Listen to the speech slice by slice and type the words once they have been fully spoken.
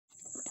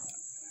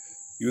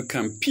You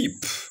can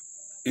peep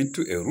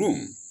into a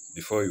room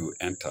before you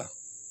enter,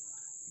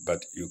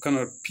 but you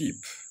cannot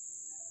peep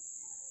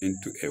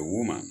into a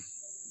woman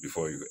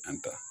before you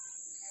enter.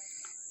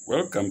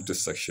 Welcome to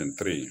section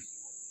 3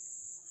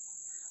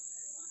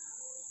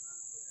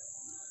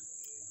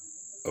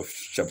 of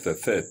chapter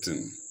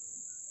 13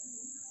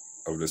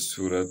 of the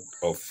surah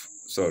of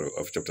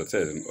chapter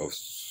 13 of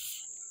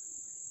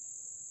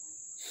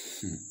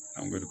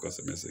I'm going to cause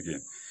a mess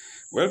again.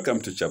 Welcome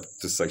to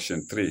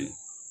section 3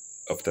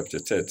 of chapter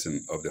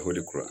 13 of the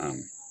Holy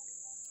Quran.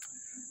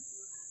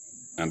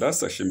 And that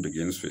section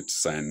begins with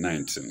sign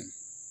 19.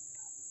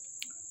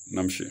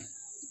 Namshi.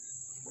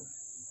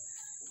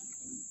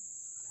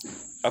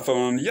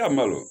 Afaman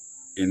ya'malu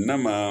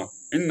innama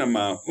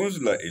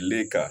unzila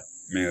ilayka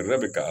min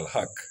rabbika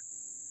al-haq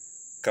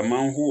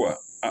kaman huwa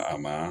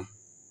a'ama.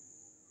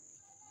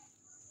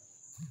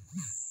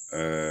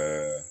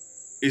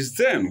 Is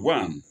then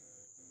one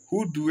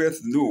who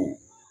doeth know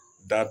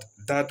that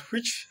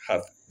which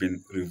hath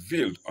been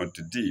revealed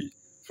unto thee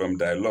from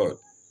thy Lord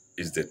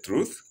is the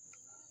truth?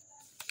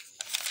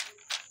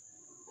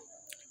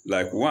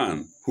 Like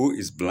one who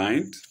is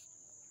blind?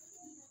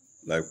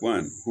 Like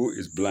one who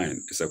is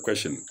blind is a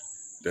question.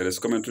 There is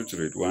commentary to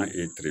read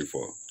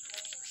 1834.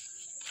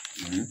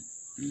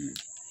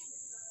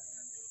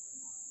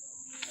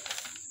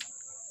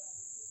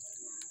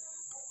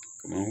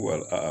 Come on, who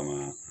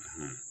al-a'ama.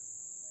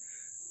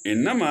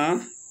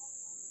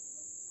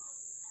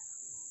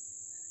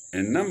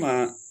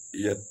 Innama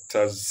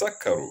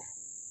yatazakaru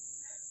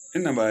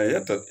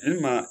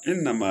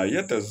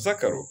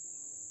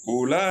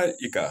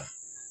ulaika.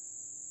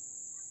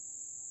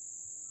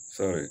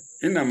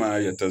 Innama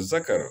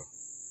yatazakaru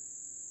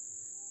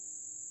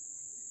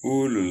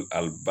ulul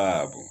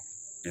albabu.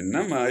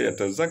 Innama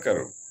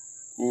yatazakaru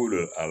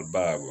ulul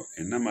albabu.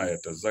 Innama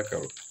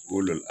yatazakaru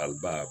ulul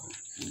albabu.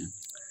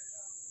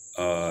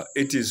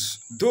 It is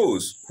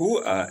those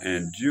who are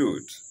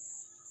endued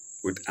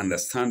with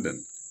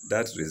understanding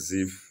that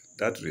receive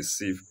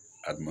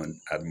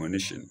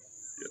admonition.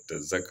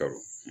 Yatazakaru.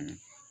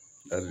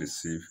 That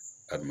receive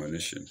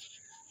admonition.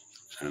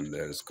 And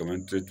there is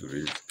commentary to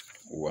read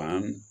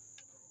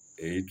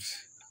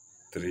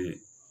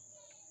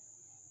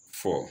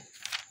 1834.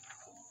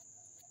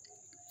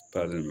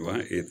 Pardon me,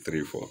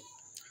 1834.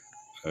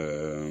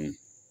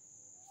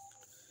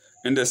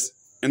 In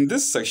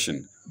this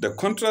section, the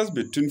contrast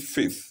between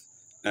faith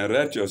and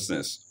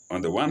righteousness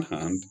on the one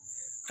hand,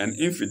 and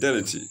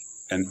infidelity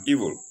and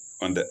evil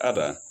on the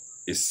other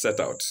is set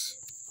out.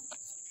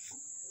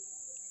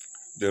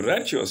 The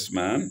righteous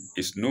man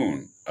is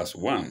known as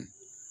one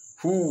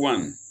who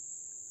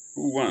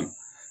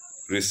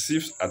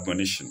receives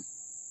admonition.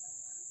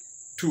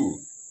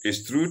 2,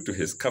 is true to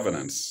his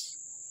covenants.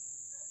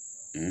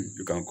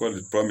 You can call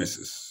it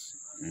promises.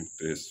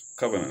 To his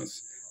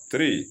covenants.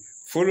 3,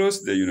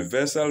 follows the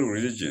universal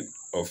religion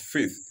of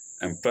faith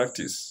and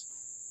practice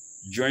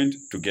joined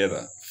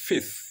together.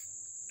 Faith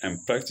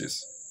and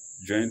practice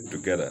joined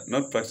together.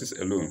 Not practice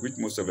alone, which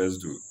most of us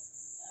do.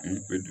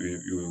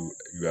 You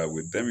are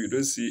with them, you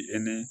don't see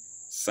any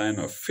sign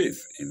of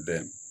faith in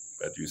them,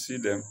 but you see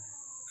them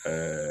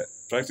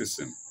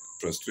practicing,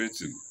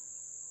 prostrating,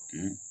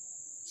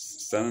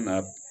 standing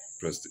up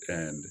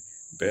and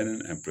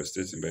bending and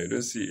prostrating, but you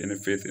don't see any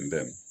faith in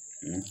them.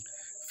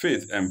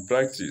 Faith and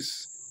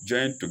practice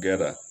joined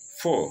together.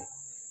 4,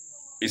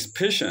 is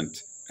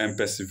patient and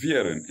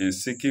persevering in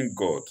seeking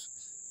God,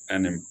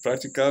 and in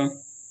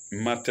practical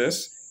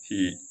matters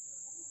he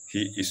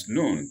is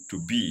known to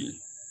be.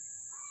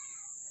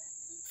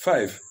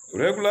 5,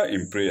 regular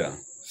in prayer.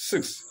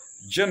 6,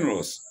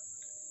 generous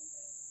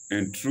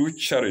in true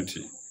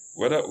charity,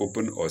 whether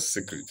open or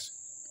secret.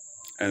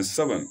 And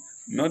 7,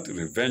 not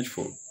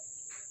revengeful,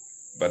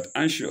 but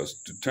anxious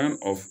to turn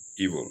off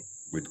evil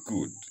with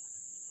good,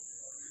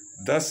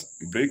 thus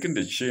breaking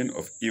the chain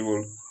of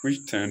evil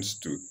which tends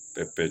to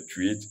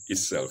perpetuate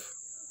itself.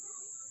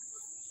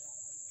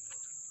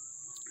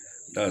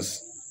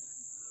 That's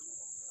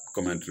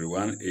commentary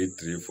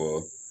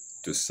 1834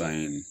 to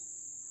sign.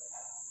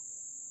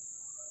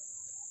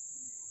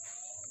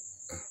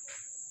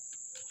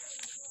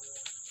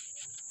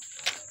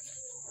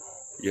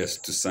 Yes,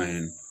 to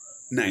sign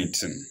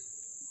 19.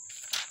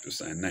 To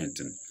sign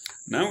 19.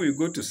 Now we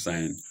go to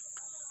sign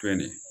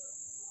 20.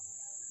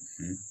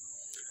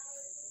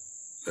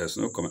 There's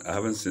no comment. I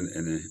haven't seen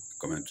any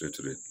commentary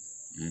to it.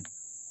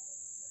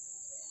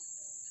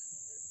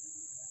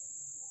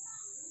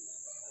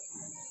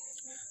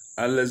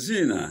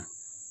 Allazina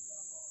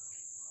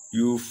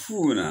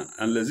yufuna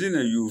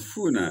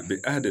bi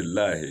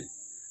ahdillahi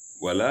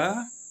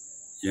wala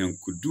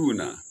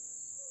yankuduna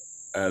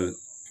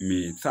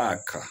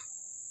al-mithaka.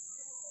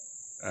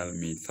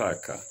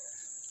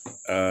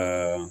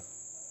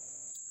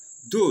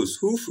 Those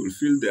who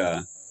fulfill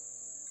their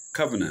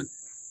covenant.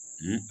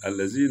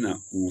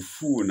 Allazina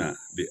ufuna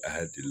bi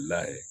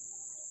ahdillahi.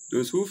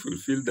 Those who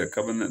fulfill the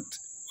covenant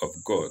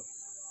of God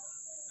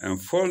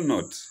and fail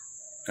not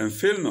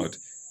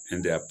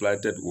in their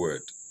plighted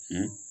word.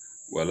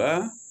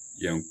 Wala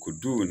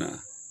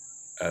yankuduna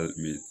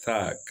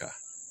Al-Mithaka.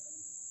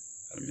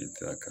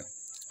 Al-Mithaka.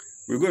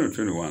 We go to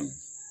 21.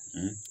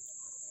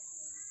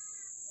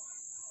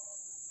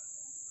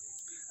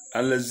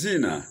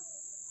 Allazina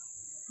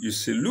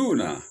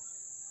yusiluna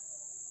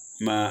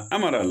ma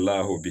amara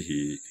Allahu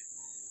bihi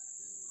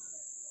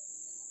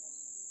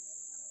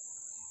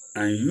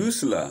an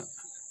yusla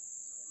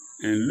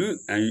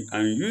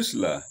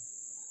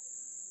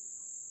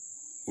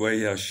wa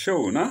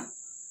yashawna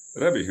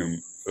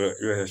rabbihim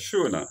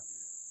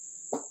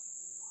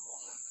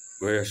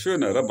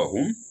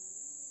rabbahum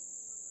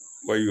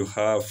wa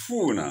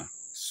yuhafuna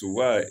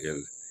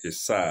suwa'il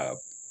hisab.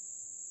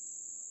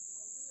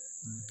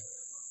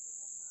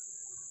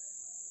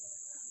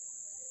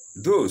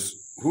 Those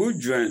who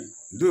join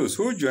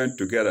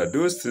together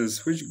those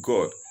things which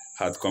God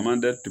hath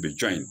commanded to be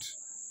joined,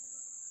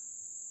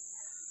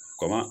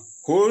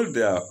 hold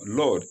their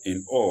Lord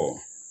in awe.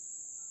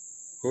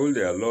 Hold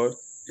their Lord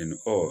in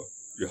awe.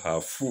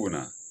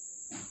 Yuhafuna.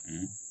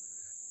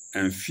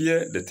 And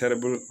fear the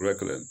terrible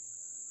reckoning.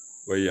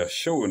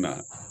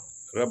 وَيَخْشَوْنَ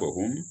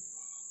رَبَّهُمْ.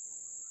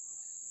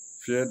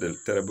 Fear the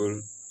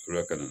terrible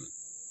reckoning.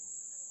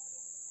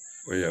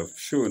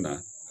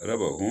 وَيَخْشَوْنَ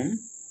رَبَّهُمْ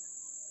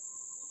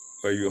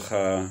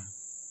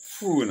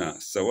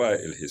وَيُخَافُونَ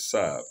سَوَاءِ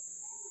الْحِسَابِ.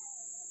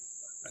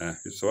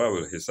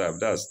 Sawa'il hisab,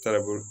 that's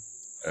terrible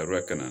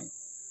reckoning.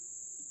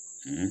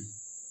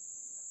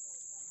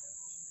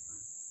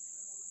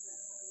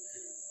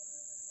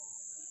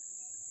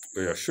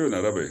 وَيَخْشَوْنَ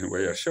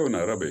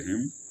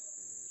رَبَّهُمْ.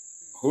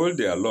 Hold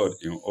their Lord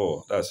in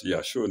awe. That's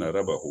Yashuna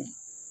Rabbahum.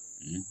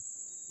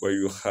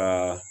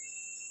 وَيُخَافُونَ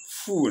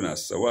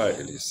سَوَاءِ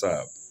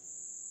الْحِسَابِ.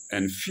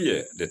 And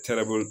fear the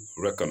terrible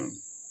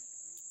reckoning.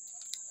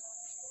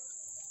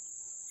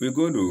 We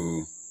go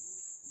to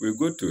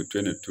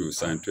 22,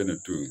 Psalm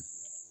 22.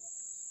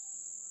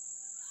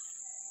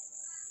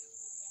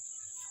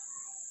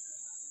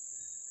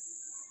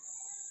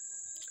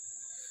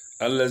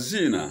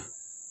 Allazina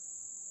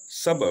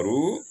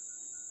sabaru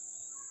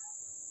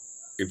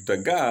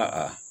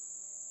ibtaga'a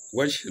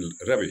wajh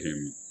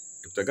rabbihim.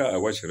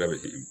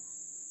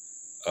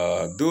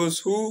 Those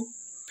who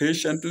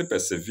patiently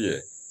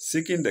persevere,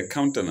 seeking the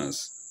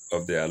countenance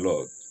of their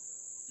Lord.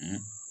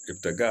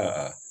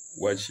 Ibtaga'a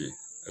wajh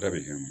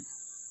rabbihim.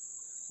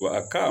 Wa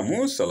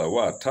aqamu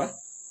salawata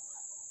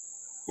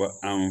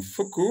wa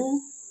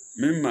anfuku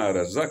mimma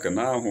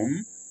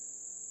razaqnahum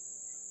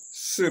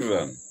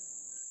sirran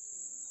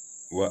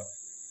wa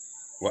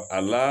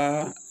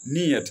ala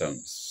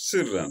niyatan.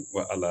 Sirran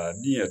wa ala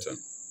niyatan.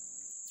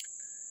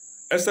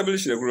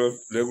 Establish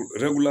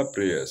regular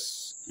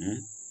prayers.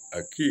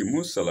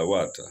 Aqimu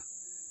salawata.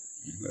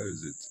 Where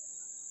is it?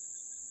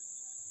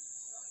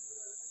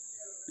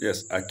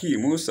 Yes,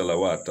 aqimu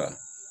salawata.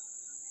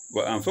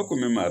 Wa anfaku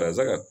mimma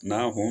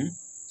razaqnahum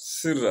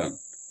sirran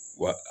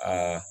wa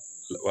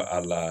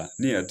ala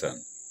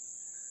niyatan.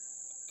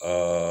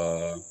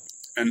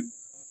 And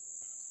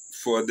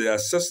for their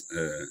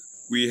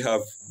we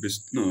have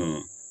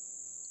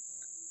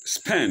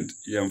spent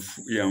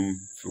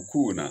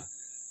yamfukuna.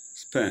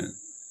 Spend.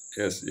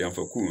 Yes,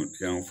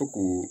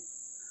 yamfuku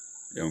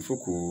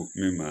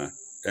mimma.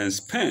 And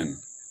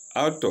spend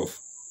out of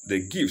the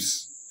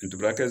gifts, into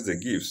brackets the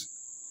gifts,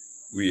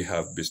 we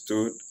have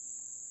bestowed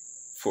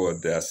for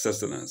their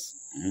sustenance.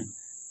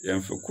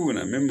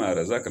 Yamfukuna mimma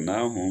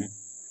razaqnahum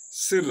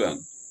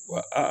sirran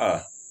wa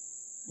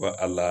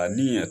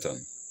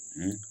alaniyatan.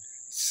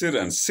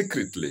 Sirran,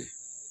 secretly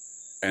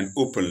and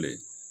openly.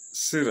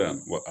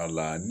 Sirran wa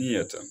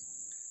alaniyatan.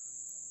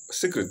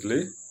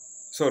 Secretly,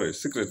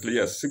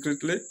 yes,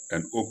 secretly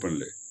and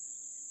openly.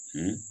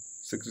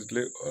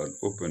 Secretly and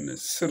openly.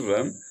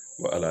 Sirran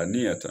wa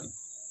alaniyatan.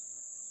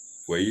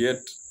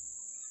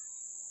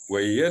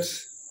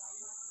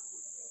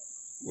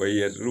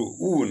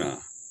 وَيَدْرُؤُونَ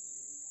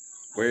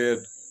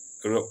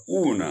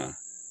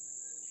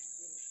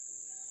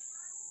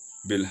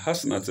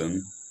بِالْحَسْنَةِ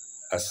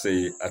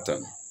السَّيِّئَةِ.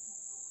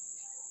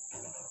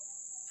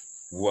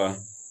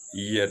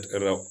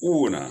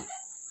 وَيَدْرُؤُونَ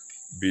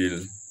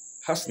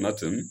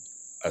بِالْحَسْنَةِ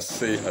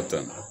السَّيِّئَةِ.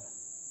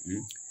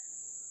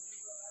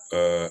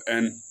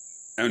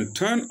 And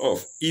turn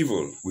off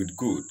evil with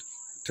good.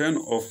 Turn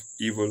off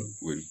evil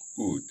with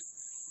good.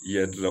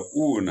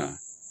 يَدْرُؤُونَ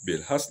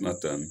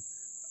بِالْحَسْنَةِ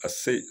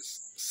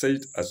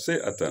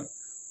السَّيِّئَةِ.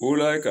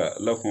 أولئك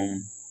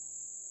لهم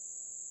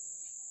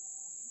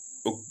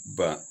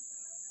عقبى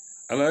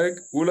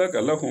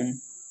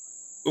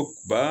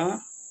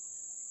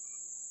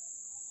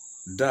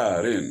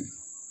دارين.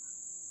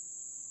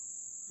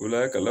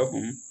 أولئك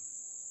لهم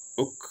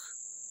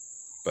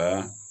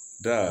عقبى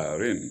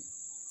دارين.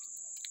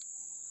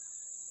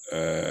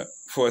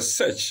 For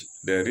such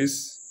there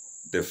is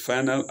the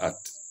final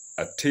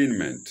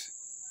attainment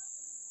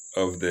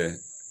of the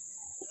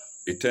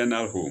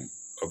eternal home,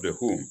 of the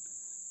home.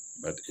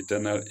 But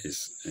eternal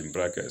is in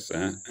brackets,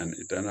 and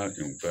eternal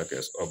in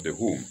brackets of the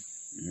whom.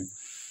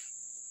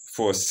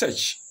 For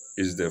such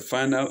is the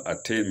final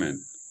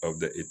attainment of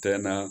the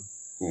eternal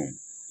whom.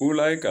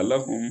 Ulaika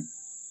lahum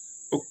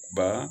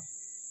ukba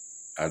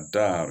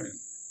adarin.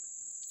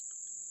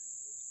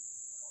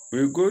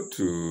 We go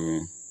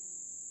to,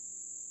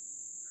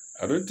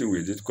 I don't think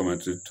we did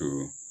commentary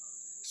to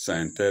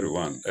sign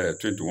 21.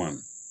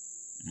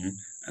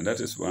 And that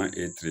is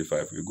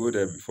 1835. We go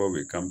there before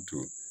we come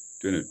to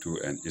 22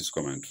 and its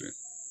commentary.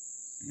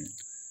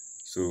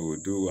 So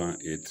we'll do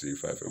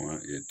 1835 and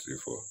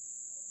 1834.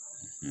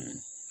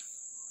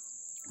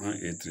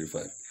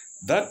 1835.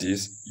 That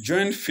is,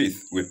 join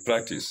faith with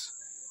practice,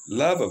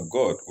 love of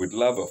God with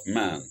love of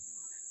man,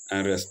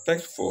 and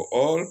respect for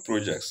all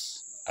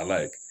projects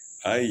alike,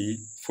 i.e.,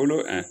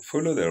 follow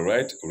the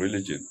right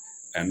religion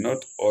and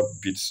not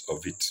odd bits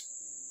of it.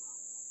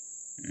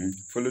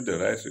 Follow the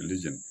right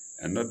religion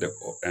and not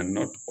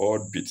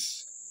odd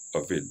bits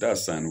of it.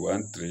 That's sign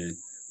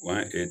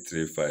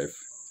 1835.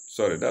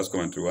 Sorry, that's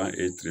commentary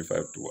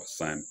 1835 to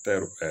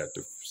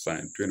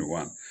sign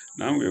 21.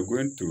 Now we are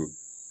going to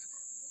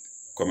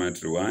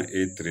commentary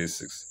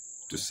 1836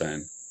 to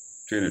sign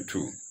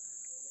 22.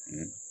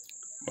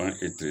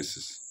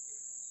 1836.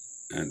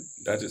 And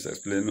that is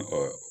explaining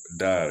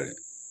diary,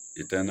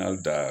 eternal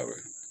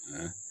diary.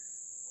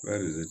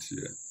 Where is it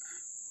here?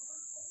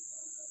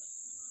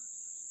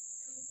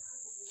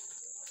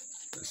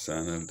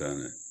 Eternal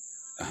diary.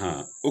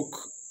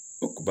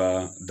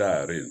 Ukba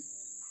Darin.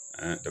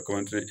 The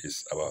commentary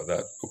is about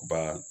that.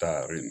 Ukba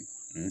Darin.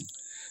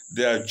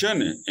 Their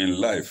journey in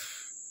life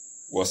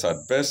was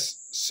at best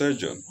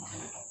sojourn.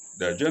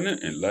 Their journey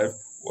in life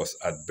was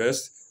at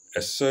best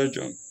a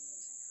sojourn.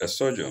 A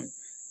sojourn.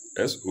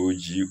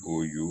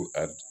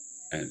 S-O-G-O-U-R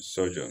and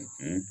sojourn.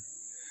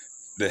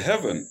 The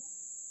heaven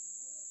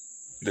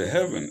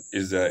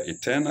is their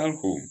eternal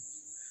home,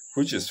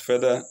 which is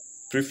further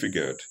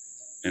prefigured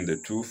in the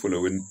two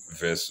following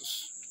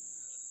verses.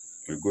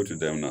 We go to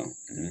them now.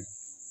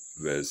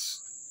 Verse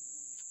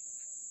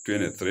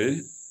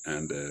 23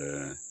 and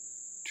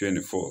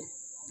 24,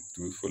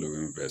 two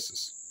following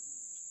verses.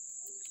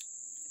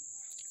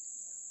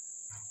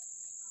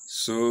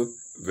 So,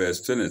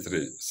 verse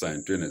 23,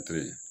 sign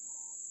 23.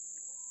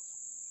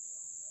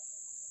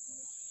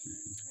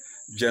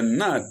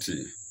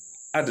 Jannati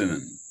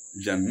AdaM,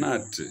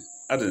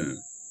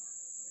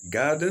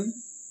 garden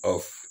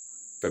of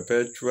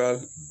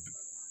perpetual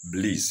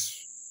bliss.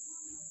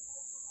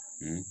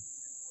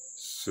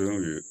 So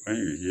when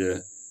you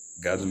hear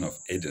Garden of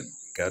Eden,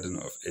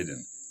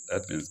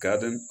 that means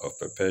garden of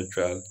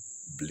perpetual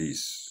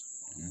bliss.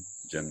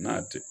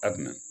 Jannati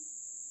AdaM.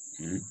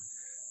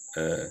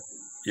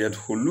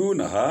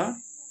 Yadhulunaha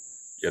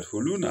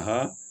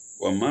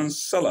wa man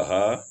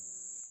salaha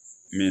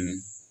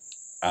min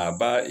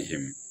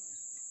abaihim.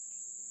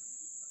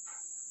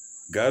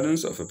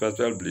 Gardens of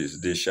perpetual bliss,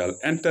 they shall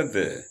enter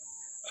there,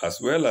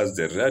 as well as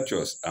the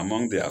righteous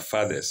among their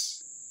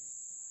fathers.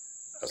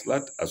 As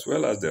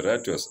well as the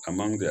righteous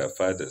among their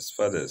fathers.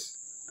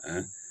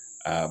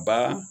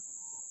 Abba,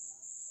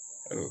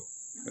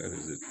 where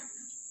is it?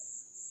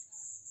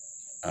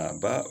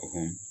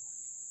 Aba'uhum.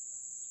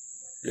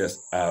 Yes,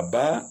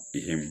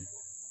 Aba'ihim.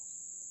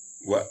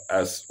 Wa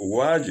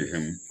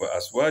aswajihim,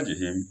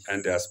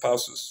 and their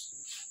spouses.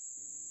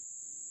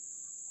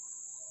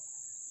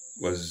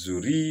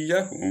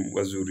 Wazuriyahum,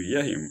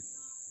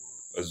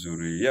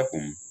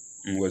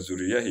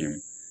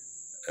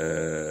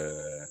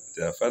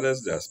 their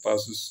fathers, their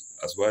spouses,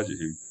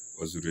 aswajihim,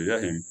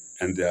 wazuriyahim,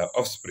 and their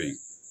offspring.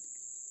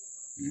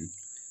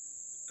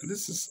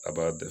 This is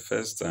about the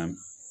first time.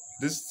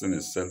 This thing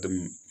is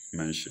seldom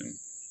mentioned,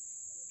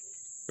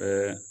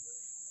 where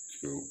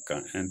you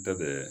can enter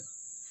the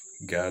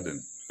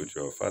garden with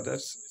your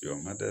fathers, your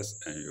mothers,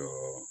 and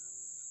your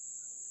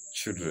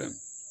children.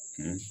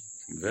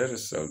 Very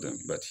seldom,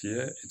 but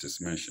here it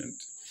is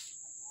mentioned,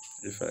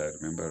 if I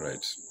remember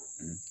right.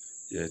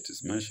 Here it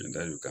is mentioned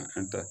that you can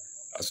enter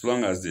as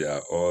long as they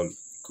are all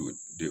good.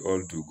 They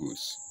all do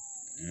goods.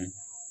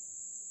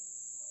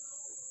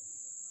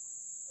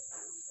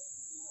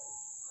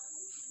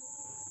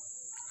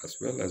 As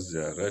well as they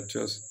are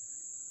righteous.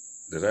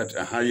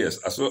 Yes,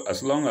 as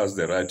long as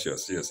the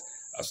righteous, yes.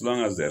 As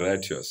long as the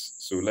righteous.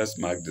 So let's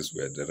mark this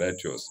word, the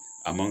righteous,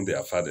 among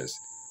their fathers,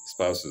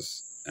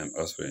 spouses, and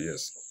offspring,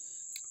 yes.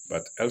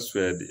 But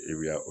elsewhere,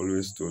 we are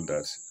always told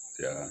that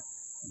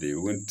they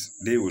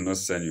will not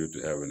send you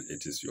to heaven.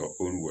 It is your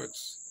own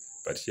works.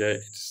 But here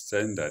it is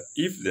saying that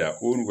if their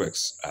own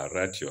works are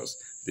righteous,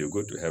 they will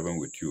go to heaven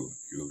with you.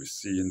 You will be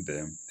seeing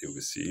them. They will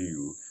be seeing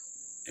you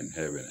in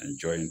heaven,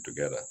 enjoying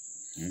together.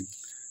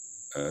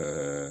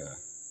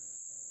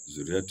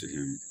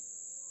 Zuriyatihim.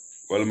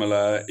 Wal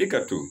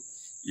malaikatu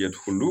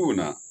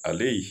yadkhuluna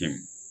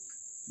alayhim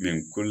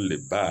min kulli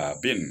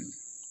babin.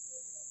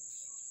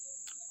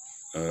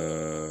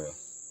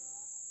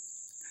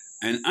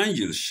 An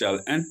angel shall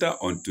enter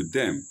unto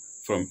them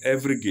from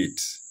every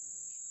gate,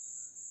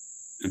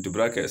 into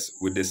brackets,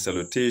 with the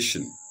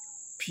salutation,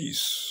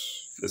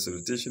 peace. The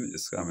salutation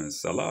is coming,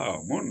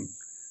 salamun,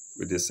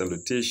 with the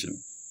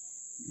salutation.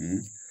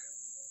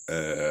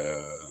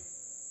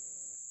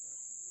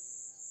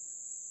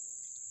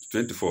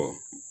 24,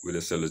 with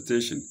the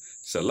salutation,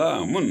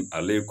 salamun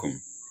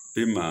alaikum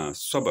bima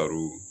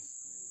sabaru,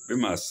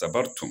 bima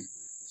sabartum.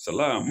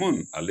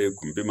 Salamun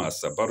alaikum bima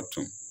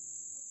sabartum.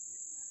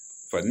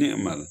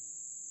 فَنِعْمَ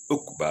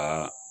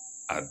الْأُقْبَى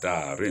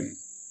أَدَارٍ.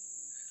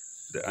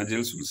 The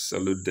angels will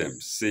salute them,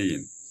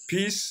 saying,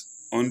 Peace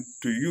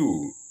unto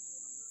you,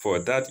 for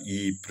that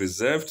ye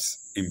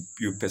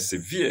you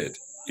persevered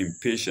in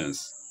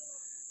patience.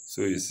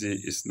 So you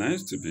see, it's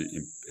nice to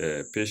be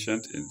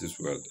patient in this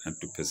world and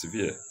to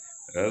persevere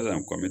rather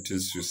than committing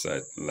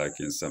suicide like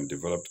in some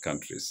developed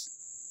countries.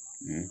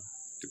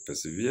 To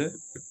persevere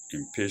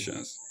in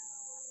patience.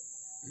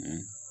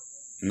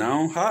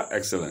 Now, how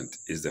excellent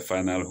is the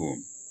final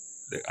home?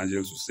 The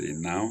angels will say,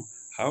 now,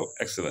 how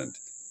excellent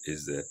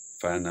is the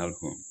final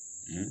home?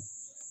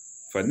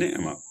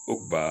 فَنِعْمَ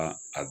أُقْبَى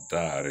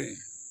الدَّارِ.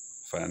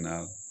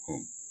 Final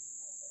home.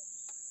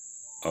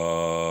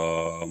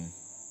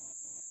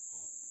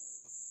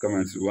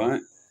 Commentary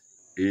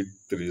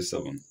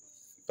 1837.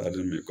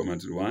 Pardon me,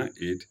 commentary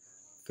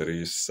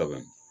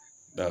 1837.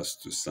 That's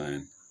to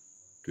sign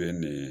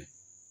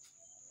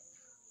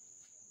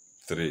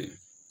 23.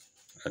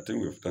 I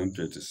think we've done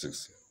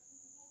 26.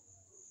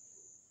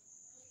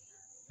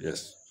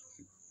 Yes,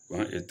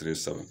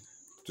 1837.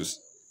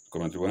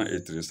 Commentary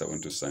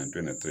 1837 to sign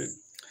 23.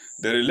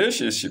 The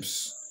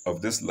relationships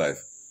of this life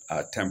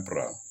are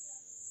temporal.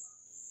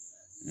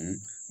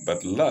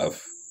 But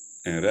love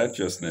and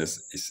righteousness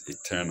is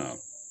eternal.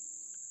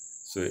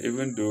 So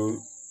even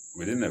though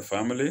within a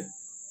family,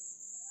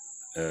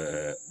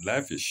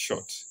 life is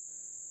short,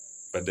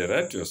 but the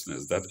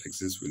righteousness that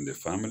exists within the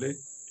family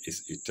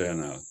is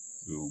eternal.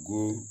 We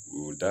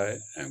will die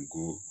and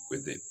go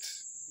with it,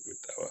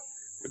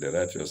 with the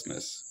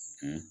righteousness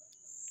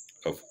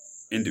of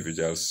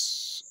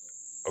individuals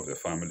of the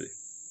family,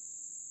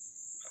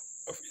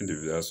 of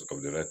individuals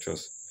of the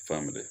righteous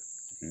family.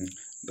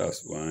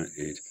 That's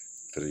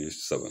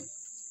 1837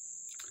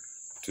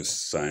 to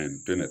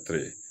sign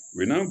 23.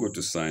 We now go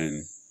to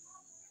sign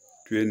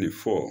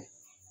 24.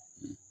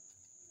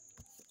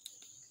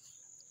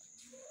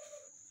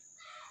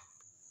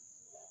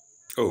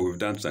 Oh, we've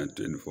done sign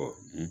 24.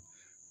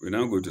 We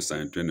now go to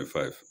sign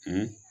 25.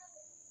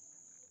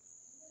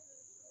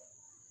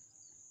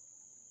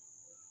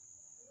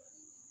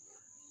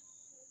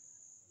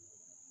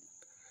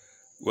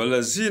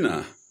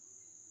 وَالَّذِينَ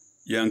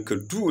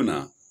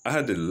يَنْقُضُونَ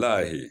عَهْدَ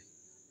اللَّهِ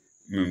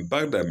من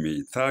بعد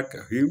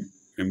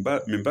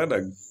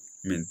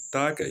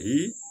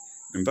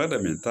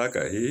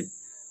ميثاقه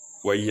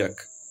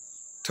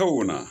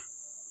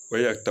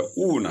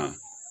ويقطعون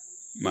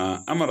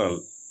ما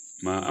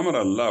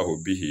أمر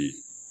الله به.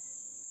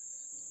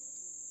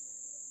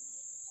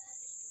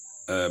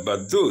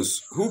 But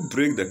those who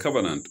break the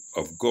covenant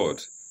of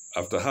God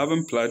after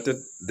having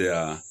planted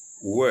their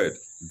word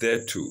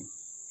thereto.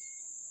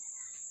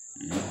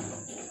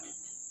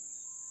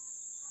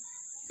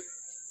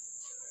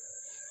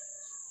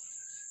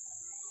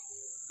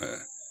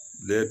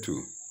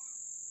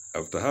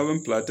 After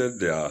having planted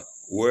their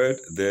word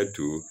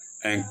thereto,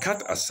 and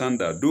cut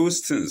asunder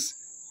those things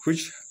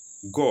which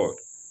God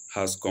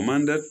has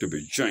commanded to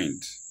be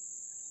joined.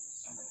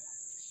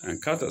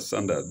 And cut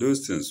asunder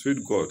those things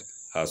which God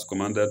has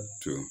commanded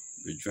to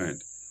be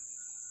joined.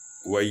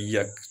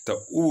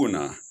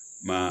 وَيَقْطَعُونَ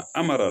مَا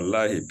أَمَرَ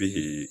اللَّهِ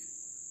بِهِ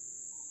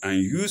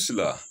أَنْ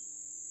يُصْلَحَ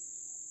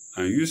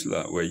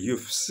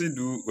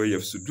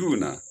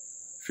وَيَفْسِدُونَ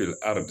فِي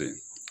الْأَرْضِ.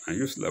 أَنْ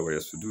يُصْلَحَ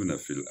وَيَفْسِدُونَ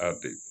فِي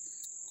الْأَرْضِ.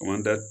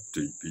 Commanded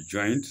to be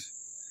joined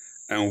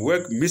and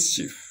work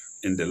mischief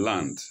in the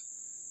land.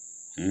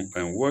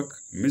 And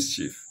work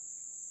mischief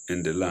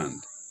in the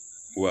land.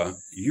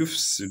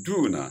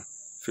 وَيُفْسِدُونَ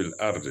فِي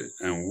الْأَرْضِ.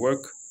 And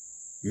work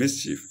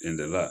mischief in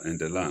the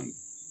land.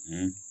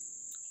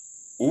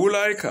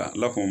 أُولَٰئِكَ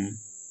لَهُمْ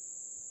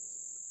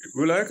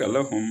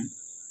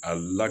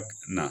اللَّغْنَةُ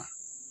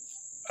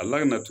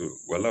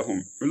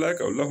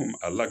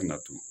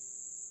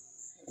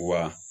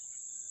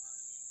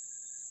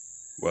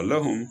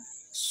وَلَهُمْ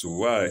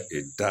سُوَاءُ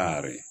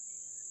الدَّارِ.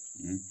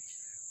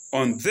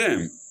 On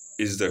them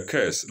is the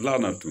curse,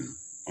 لَعْنَةٌ.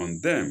 On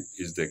them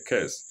is the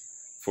curse.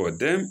 For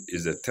them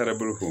is a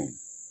terrible home.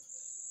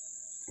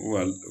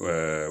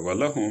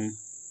 وَلَهُمْ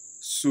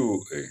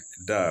سُوءُ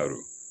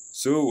دَارُ.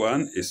 So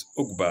one is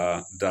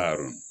Uqba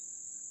Darun,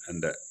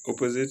 and the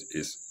opposite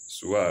is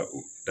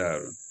Suwa'u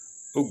Darun.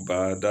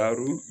 Uqba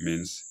Daru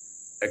means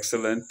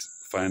excellent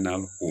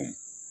final home,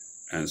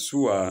 and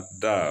Suwa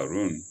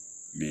Darun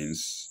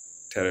means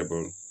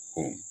terrible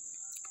home.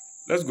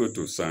 Let's go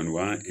to Psalm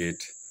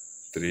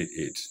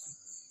 1838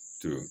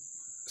 to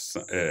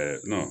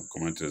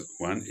commentary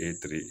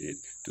 1838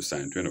 to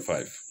Psalm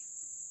 25.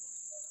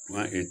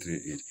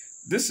 1838.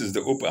 This is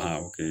the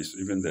okay, so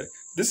even there.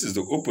 This is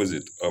the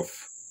opposite of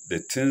the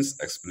things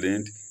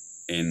explained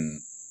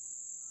in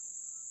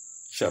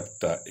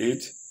chapter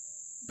 8,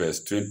 verse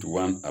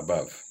 21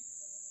 above.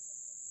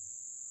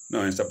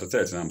 No, in chapter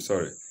 13, I'm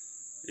sorry.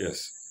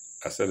 Yes,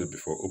 I said it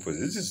before,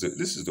 opposite. This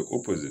is the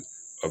opposite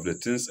of the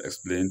things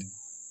explained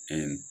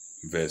in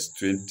verse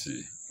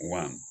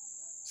 21,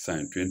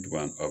 Psalm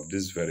 21 of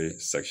this very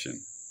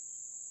section,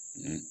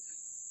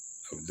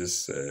 of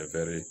this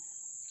very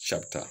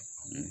chapter.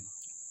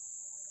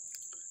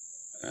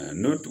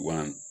 Note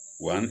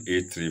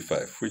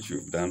 1835, which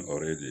you've done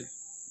already,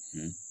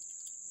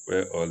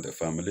 where all the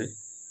family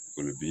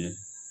will be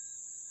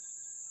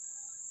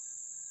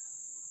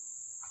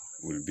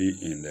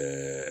in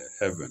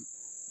heaven.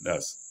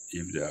 That's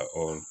if they are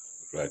all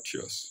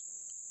righteous.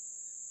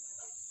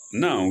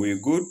 Now we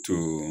go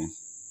to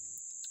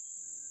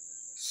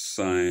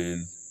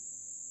sign.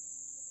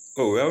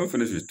 Oh, we haven't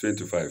finished with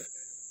 25.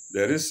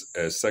 There is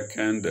a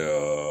second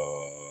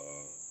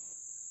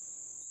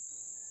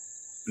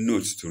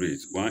note to read,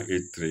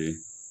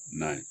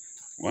 1839.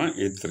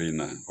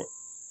 1839.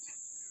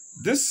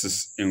 This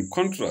is in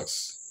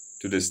contrast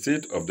to the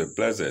state of the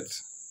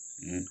blessed.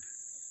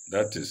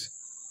 That is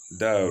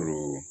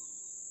Daru.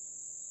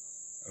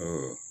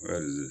 Oh,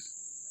 where is this?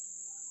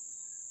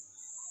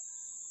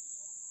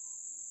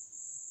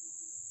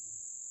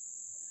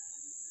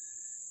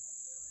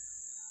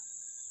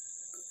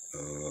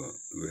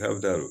 We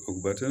have Daru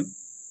Ukbatan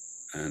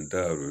and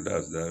Daru,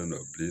 that's Darun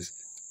of bliss,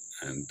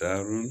 and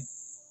Darun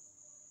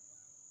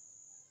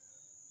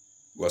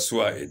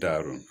Waswai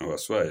Darun.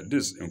 Waswai,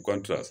 this in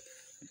contrast,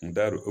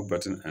 Daru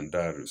Ukbatan and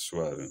Daru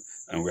Swarun.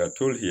 And we are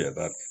told here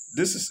that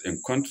this is in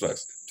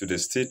contrast to the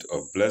state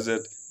of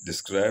blessed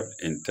described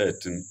in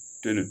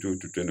 13:22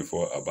 to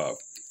 24 above.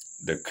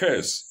 The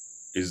curse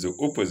is the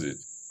opposite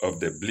of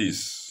the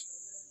bliss.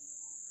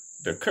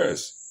 The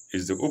curse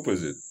is the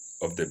opposite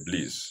of the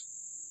bliss.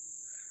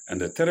 And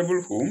the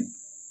terrible home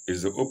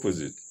is the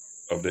opposite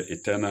of the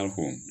eternal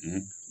home.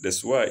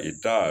 That's why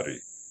Idari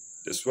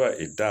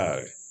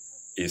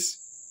is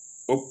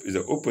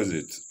the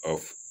opposite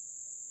of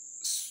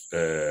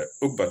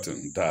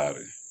Ukbatan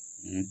Dari.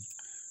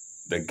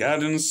 The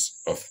gardens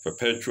of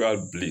perpetual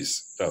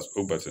bliss, that's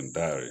Ukbatan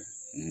Dari.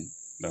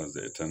 That's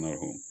the eternal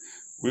home.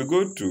 We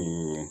go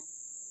to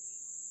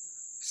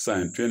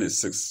sign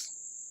 26,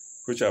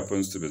 which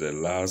happens to be the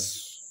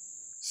last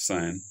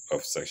sign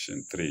of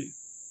section 3.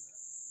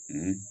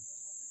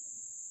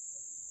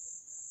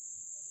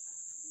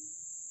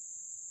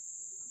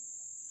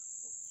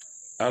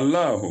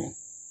 Allah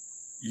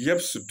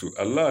yabsutu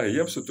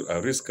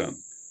ariskan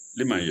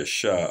liman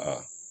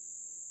yasha'a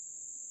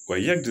wa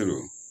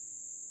yaqdiru.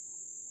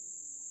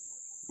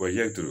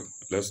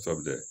 Let's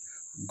stop there.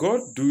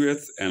 God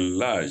doeth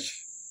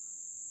enlarge,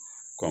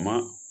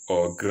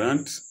 or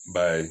grant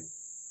by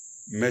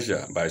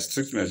measure, by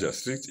strict measure,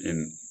 strict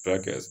in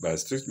brackets, by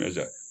strict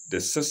measure,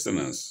 the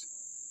sustenance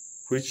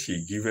which he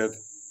giveth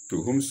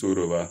to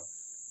whomsoever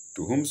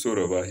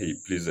he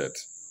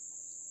pleaseth.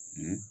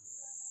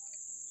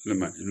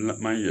 Liman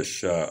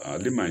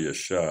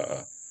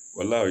yasha'a.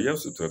 Wallahu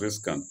yabsutu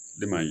rizqan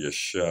liman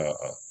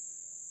yasha'a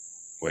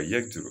wa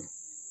yaqdiru.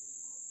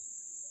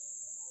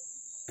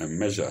 And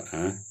measure,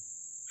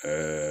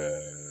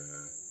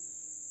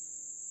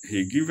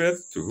 he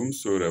giveth to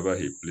whomsoever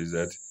he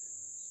pleaseth.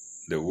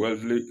 The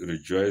worldly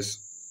rejoice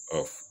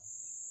of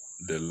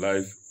the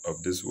life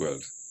of this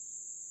world.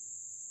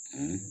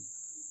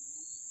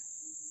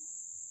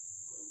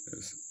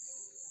 Yes.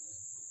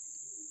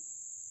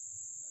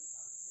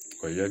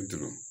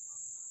 وَيَقْدِرُ.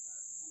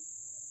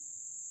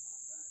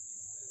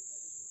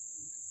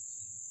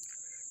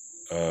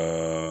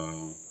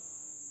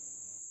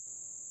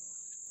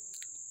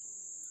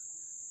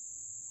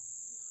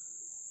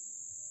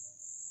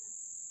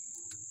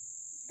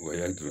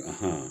 وَيَقْدِرُ.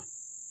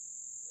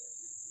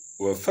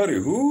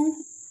 وَفَرِهُ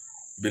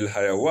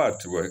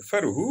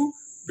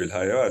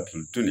بِالْحَيَوَاتِ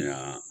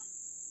الدُّنْيَا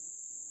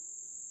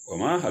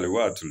وَمَا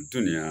حَلَوَاتُ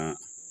الدُّنْيَا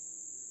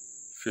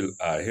فِي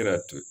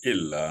الْآخِرَةِ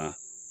إِلَّا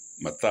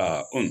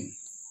مَتَاعٌ.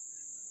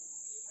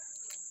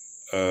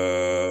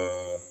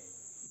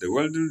 The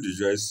world will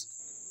rejoice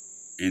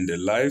in the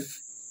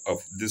life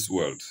of this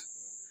world,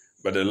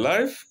 but the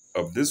life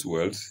of this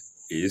world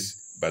is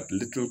but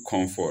little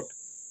comfort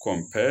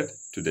compared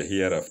to the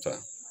hereafter.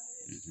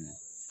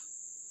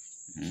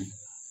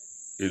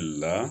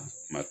 Illa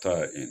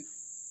mata'un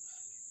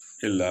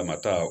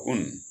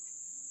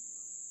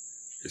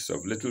is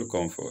of little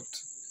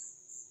comfort.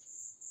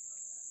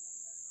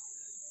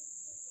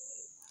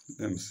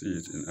 Let me see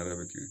it in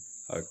Arabic.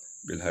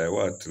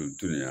 Bilhayawatul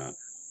dunya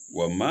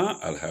wa ma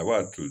al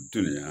hayawatul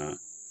dunya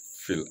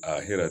fil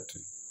ahirati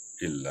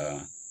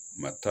illa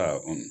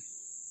mata'un.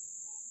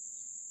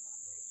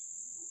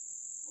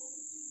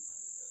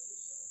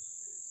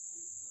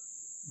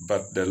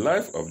 But the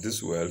life of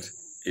this world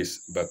is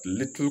but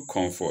little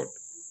comfort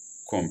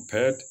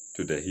compared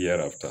to the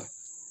hereafter.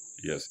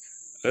 Yes.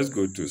 Let's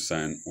go to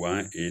sign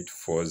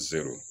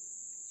 1840.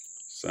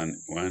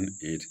 Sign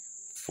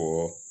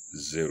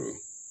 1840.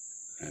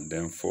 And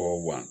then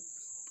 41.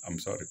 I'm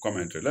sorry,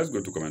 commentary. Let's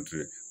go to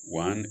commentary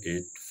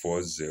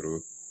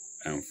 1840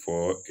 and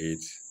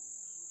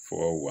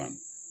 4841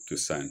 to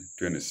sign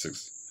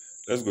 26.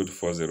 Let's go to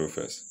 40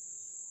 first.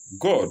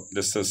 God,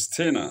 the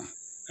sustainer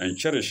and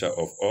cherisher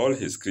of all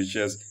his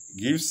creatures,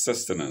 gives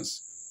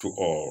sustenance to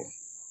all.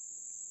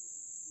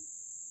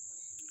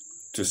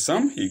 To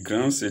some, he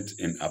grants it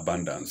in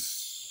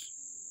abundance.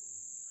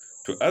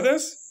 To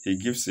others, he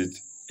gives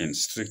it in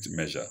strict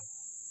measure.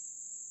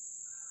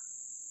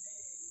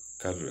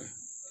 Kadre.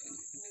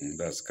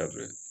 That's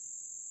Kadre.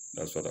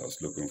 That's what I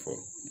was looking for.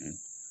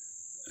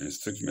 In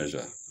strict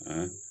measure.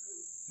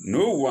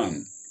 No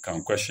one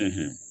can question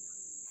him,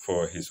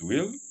 for his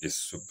will is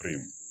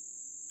supreme,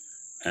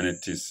 and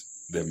it is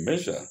the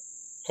measure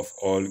of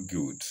all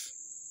good.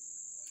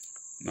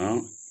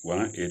 Now,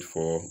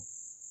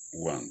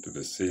 1841 to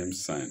the same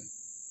sign,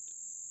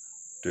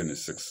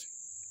 26.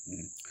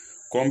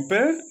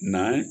 Compare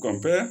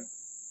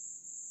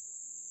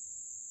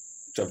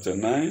chapter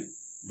 9,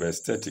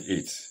 verse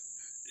 38.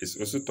 It's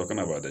also talking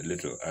about the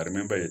little. I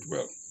remember it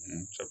well.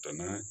 Chapter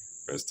 9,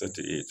 verse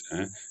 38.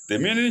 The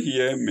meaning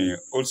here may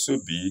also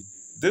be,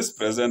 this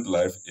present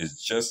life is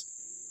just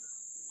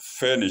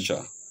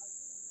furniture,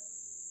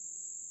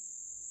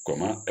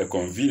 a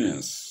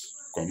convenience,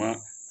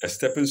 a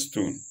stepping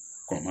stone,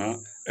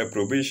 a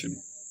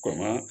probation,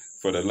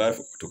 for the life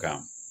to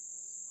come.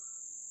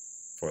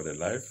 For the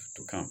life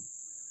to come.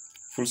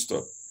 Full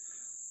stop.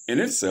 In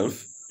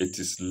itself, it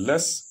is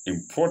less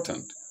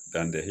important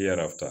than the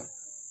hereafter.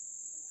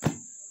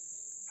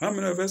 How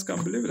many of us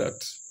can believe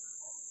that?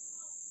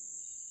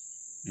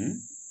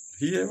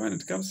 Here, when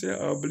it comes here,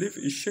 our belief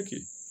is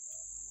shaky.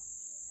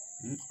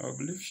 Our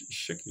belief is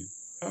shaky.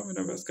 How many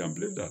of us can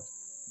believe that?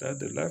 That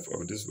the life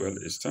of this world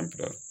is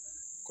temporal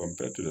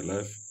compared to the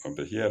life of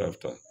the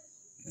hereafter.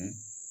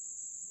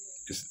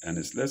 And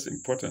it's less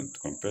important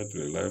compared to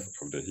the life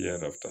of the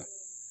hereafter.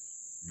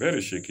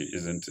 Very shaky,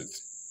 isn't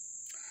it?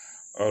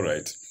 All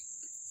right.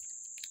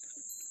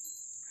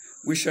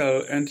 We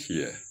shall end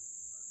here.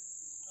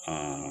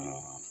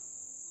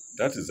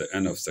 That is the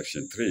end of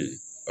section 3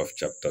 of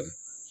chapter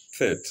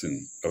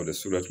 13 of the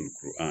Surah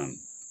Al-Quran.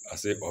 I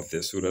say of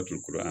the Surah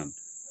Al-Quran.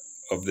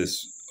 Of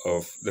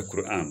the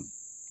Quran.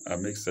 I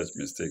make such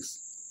mistakes.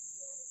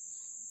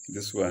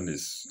 This one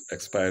is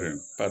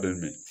expiring, pardon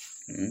me,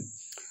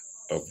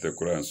 of the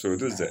Quran. So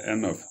this is the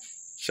end of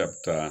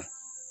chapter.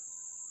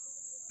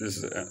 This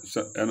is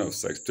the end of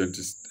section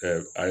 20.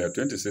 Ayah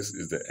 26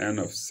 is the end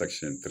of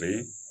section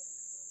 3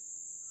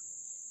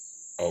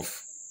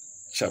 of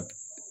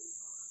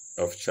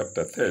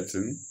chapter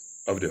 13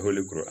 of the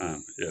Holy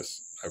Quran.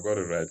 Yes, I got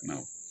it right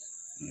now.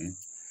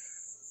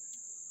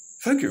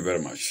 Thank you very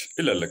much.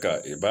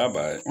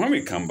 Bye-bye. When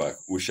we come back,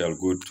 we shall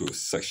go to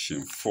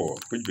section 4,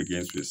 which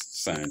begins with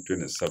sign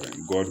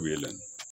 27, God willing.